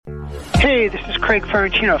Hey, this is Craig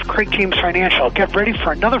Ferrantino of Craig James Financial. Get ready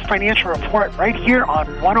for another financial report right here on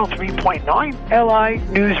 103.9 LI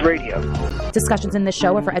News Radio. Discussions in this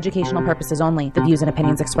show are for educational purposes only. The views and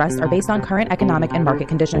opinions expressed are based on current economic and market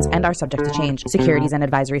conditions and are subject to change. Securities and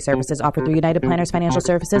advisory services offered through United Planners Financial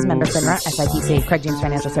Services, member FINRA, SIPC. Craig James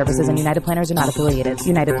Financial Services and United Planners are not affiliated.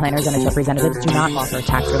 United Planners and its representatives do not offer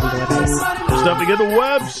tax or legal advice. Stepping at the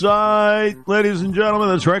website, ladies and gentlemen.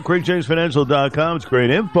 That's right, CraigJamesFinancial.com. It's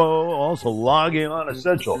great info. Also logging on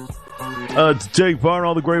Essential to take part in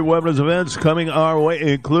all the great webinars events coming our way,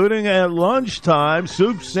 including at lunchtime,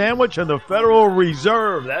 soup sandwich and the Federal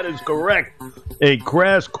Reserve. That is correct. A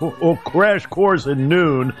crash course at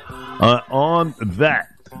noon on that.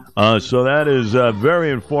 So that is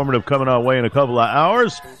very informative coming our way in a couple of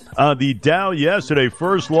hours. The Dow yesterday,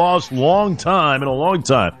 first loss in a long time.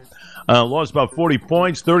 Lost about 40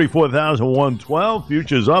 points, 34,112.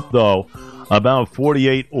 Futures up, though, about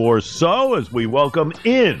 48 or so, as we welcome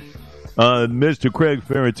in Mr. Craig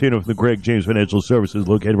Ferrantino from the Craig James Financial Services,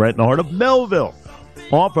 located right in the heart of Melville,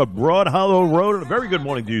 off of Broad Hollow Road. And a very good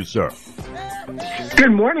morning to you, sir.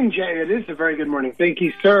 Good morning, Jay. It is a very good morning. Thank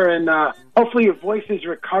you, sir. And hopefully your voice is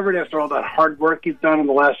recovered after all that hard work you've done in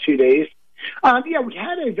the last few days. We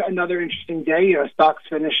had another interesting day. Stocks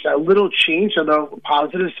finished a little change, although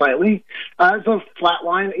positive slightly. It's a flat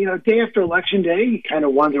line. Day after election day, you kind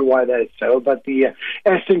of wonder why that is so. But the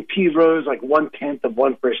S&P rose like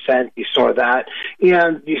 0.1%. You saw that.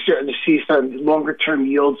 And you're starting to see some longer-term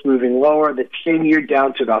yields moving lower. The 10-year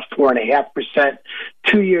down to about 4.5%.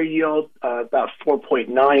 2-year yield about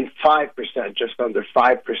 4.95%, just under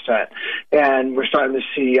 5%. And we're starting to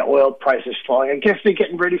see oil prices falling. I guess they're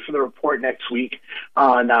getting ready for the report next week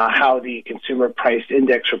on how the consumer price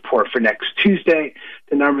index report for next Tuesday.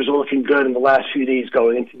 The numbers are looking good in the last few days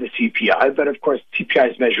going into the CPI, but of course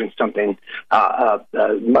CPI is measuring something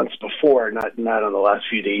months before, not on the last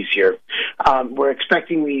few days here. We're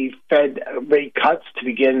expecting the Fed rate cuts to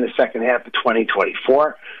begin in the second half of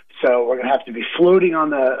 2024, so we're going to have to be floating on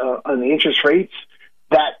the interest rates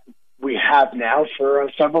that we have now for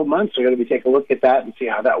several months. We're going to be taking a look at that and see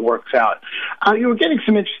how that works out. We're getting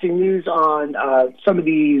some interesting news on some of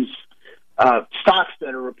these stocks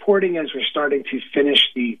that are reporting as we're starting to finish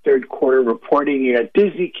the third quarter reporting.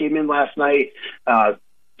 Disney came in last night.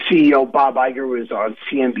 CEO Bob Iger was on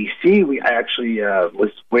CNBC. I actually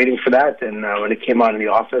was waiting for that, and when it came on in the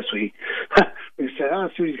office, we said,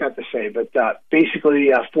 let's see what he's got to say. But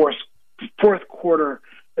basically, fourth quarter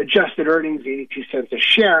adjusted earnings, 82 cents a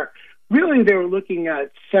share. Really, they were looking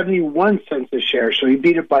at 71 cents a share, so he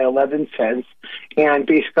beat it by 11 cents. And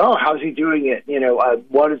basically, how's he doing it?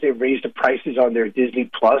 One is they raised the prices on their Disney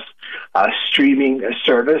Plus streaming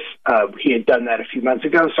service. He had done that a few months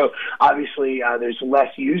ago, so obviously there's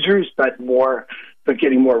less users, but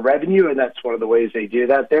getting more revenue, and that's one of the ways they do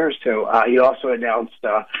that there. So he also announced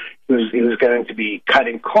he was going to be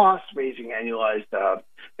cutting costs, raising annualized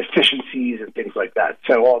efficiencies and things like that.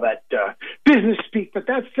 So all that business speak. But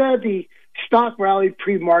that said, the stock rallied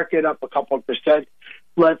pre-market up a couple of percent.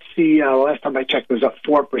 Let's see, last time I checked, it was up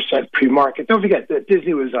 4% pre-market. Don't forget that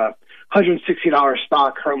Disney was a $160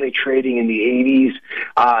 stock, currently trading in the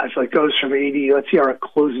 80s. So it goes from 80. Let's see how it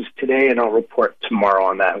closes today, and I'll report tomorrow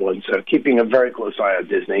on that one. So keeping a very close eye on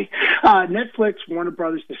Disney. Netflix, Warner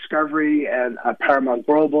Brothers Discovery, and Paramount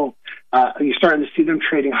Global, you're starting to see them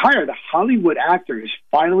trading higher. The Hollywood actors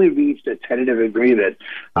finally reached a tentative agreement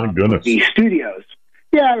with the studios.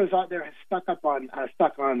 Yeah, I was out there stuck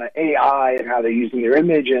on AI and how they're using their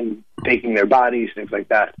image and faking their bodies, things like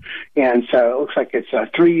that. And so it looks like it's a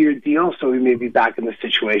 3-year deal, so we may be back in this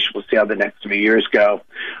situation. We'll see how the next 3 years go.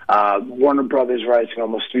 Warner Brothers rising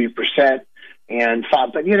almost 3%. And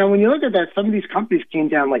but when you look at that, some of these companies came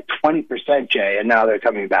down like 20%, Jay, and now they're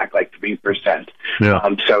coming back like 3%. Yeah.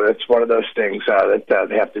 So it's one of those things that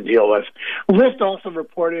they have to deal with. Lyft also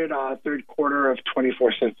reported third quarter of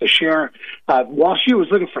 24 cents a share. Wall Street was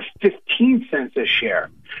looking for 15 cents a share.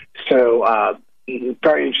 So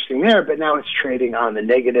very interesting there, but now it's trading on the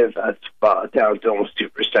negative. It's down to almost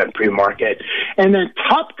 2% pre-market. And then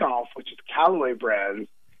Topgolf, which is Callaway Brands,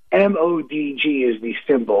 MODG is the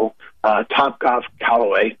symbol, Topgolf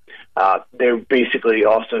Callaway. They basically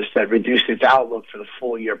also said reduced its outlook for the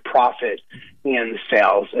full year profit and the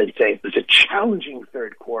sales and say it was a challenging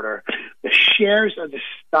third quarter. The shares of the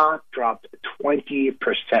stock dropped 20%.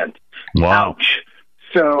 Wow. Ouch.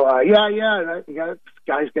 So, you got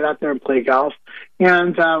guys get out there and play golf.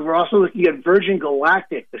 And we're also looking at Virgin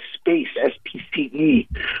Galactic, the space, SPCE,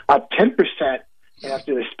 up 10%.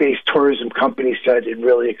 After the space tourism company said it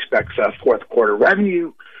really expects fourth quarter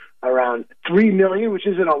revenue around $3 million, which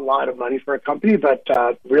isn't a lot of money for a company, but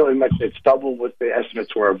really much it's double what the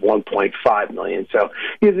estimates were of $1.5 million. So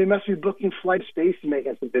they must be booking flight space and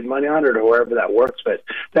making some good money on it, or wherever that works. But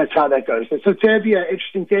that's how that goes. And so today will be an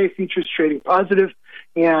interesting day. Futures trading positive,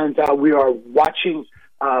 and we are watching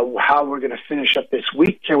how we're going to finish up this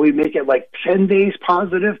week. Can we make it like 10 days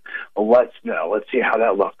positive? Well, let's know. Let's see how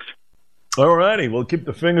that looks. All righty. We'll keep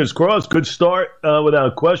the fingers crossed. Good start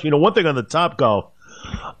without question. One thing on the Topgolf,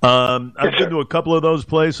 I've been to a couple of those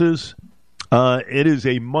places. It is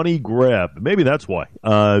a money grab. Maybe that's why.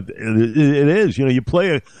 It is. You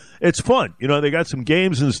play it's fun. They got some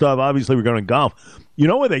games and stuff. Obviously, we're going to golf. You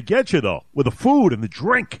know where they get you, though? With the food and the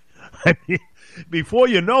drink. I mean, before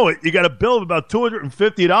you know it, you got a bill of about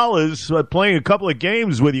 $250 playing a couple of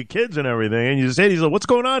games with your kids and everything. And you say to yourself, what's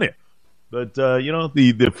going on here? But,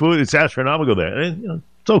 the food, it's astronomical there. And,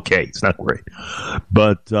 it's okay. It's not great.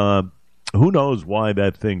 But who knows why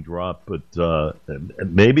that thing dropped. But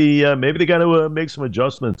maybe they got to make some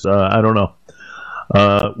adjustments. I don't know.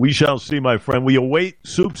 We shall see, my friend. We await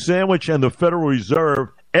Soup Sandwich and the Federal Reserve.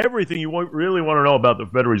 Everything you really want to know about the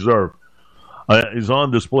Federal Reserve is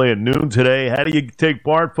on display at noon today. How do you take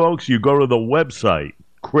part, folks? You go to the website,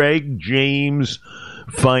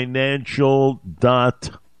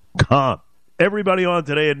 craigjamesfinancial.com. Everybody on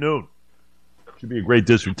today at noon. Should be a great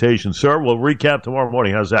dissertation, sir. We'll recap tomorrow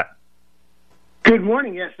morning. How's that? Good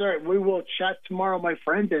morning. Yes, sir. We will chat tomorrow, my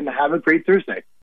friend, and have a great Thursday.